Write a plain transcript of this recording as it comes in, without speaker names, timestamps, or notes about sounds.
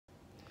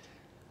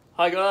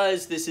Hi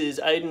guys, this is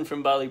Aidan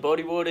from Bali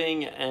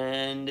Bodyboarding,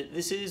 and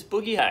this is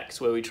Boogie Hacks,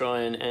 where we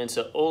try and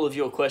answer all of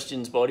your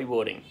questions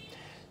bodyboarding.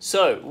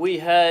 So we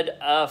had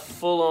a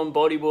full-on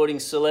bodyboarding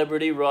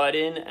celebrity write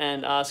in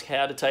and ask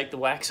how to take the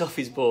wax off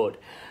his board.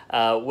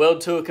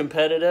 World Tour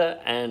competitor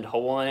and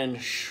Hawaiian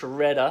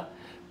shredder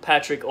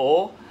Patrick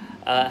Orr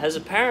has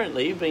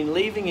apparently been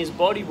leaving his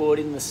bodyboard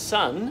in the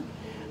sun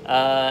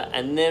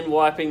and then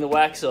wiping the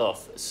wax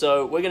off.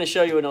 So we're going to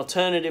show you an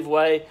alternative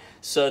way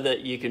so that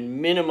you can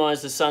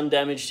minimize the sun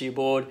damage to your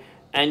board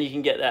and you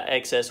can get that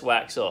excess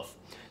wax off.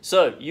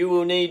 So you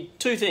will need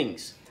two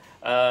things.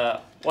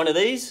 One of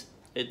these,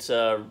 it's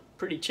a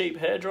pretty cheap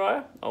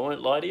hairdryer, I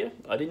won't lie to you,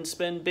 I didn't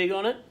spend big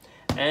on it,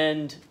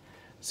 and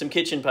some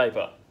kitchen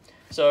paper.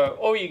 So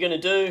all you're going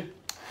to do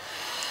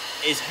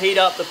is heat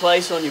up the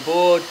place on your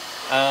board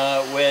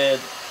where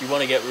you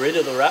want to get rid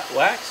of the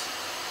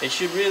wax. It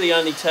should really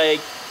only take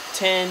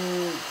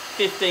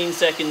 10-15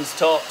 seconds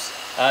tops,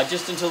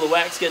 just until the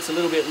wax gets a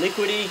little bit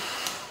liquidy.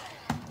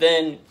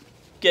 Then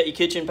get your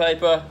kitchen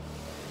paper,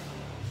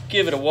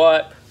 give it a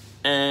wipe,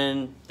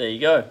 and there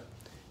you go.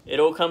 It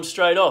all comes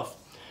straight off.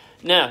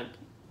 Now,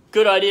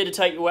 good idea to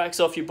take your wax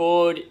off your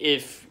board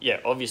if,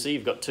 obviously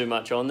you've got too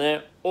much on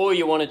there, or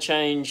you want to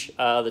change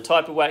the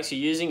type of wax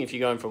you're using if you're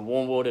going from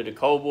warm water to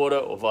cold water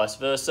or vice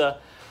versa.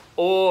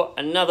 Or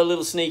another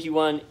little sneaky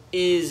one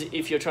is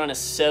if you're trying to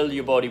sell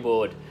your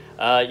bodyboard.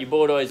 Your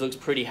board always looks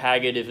pretty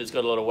haggard if it's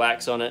got a lot of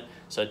wax on it,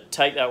 so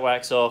take that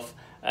wax off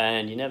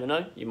and you never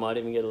know, you might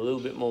even get a little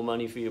bit more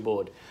money for your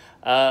board.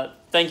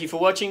 Thank you for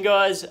watching,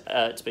 guys.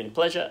 It's been a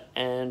pleasure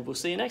and we'll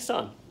see you next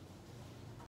time.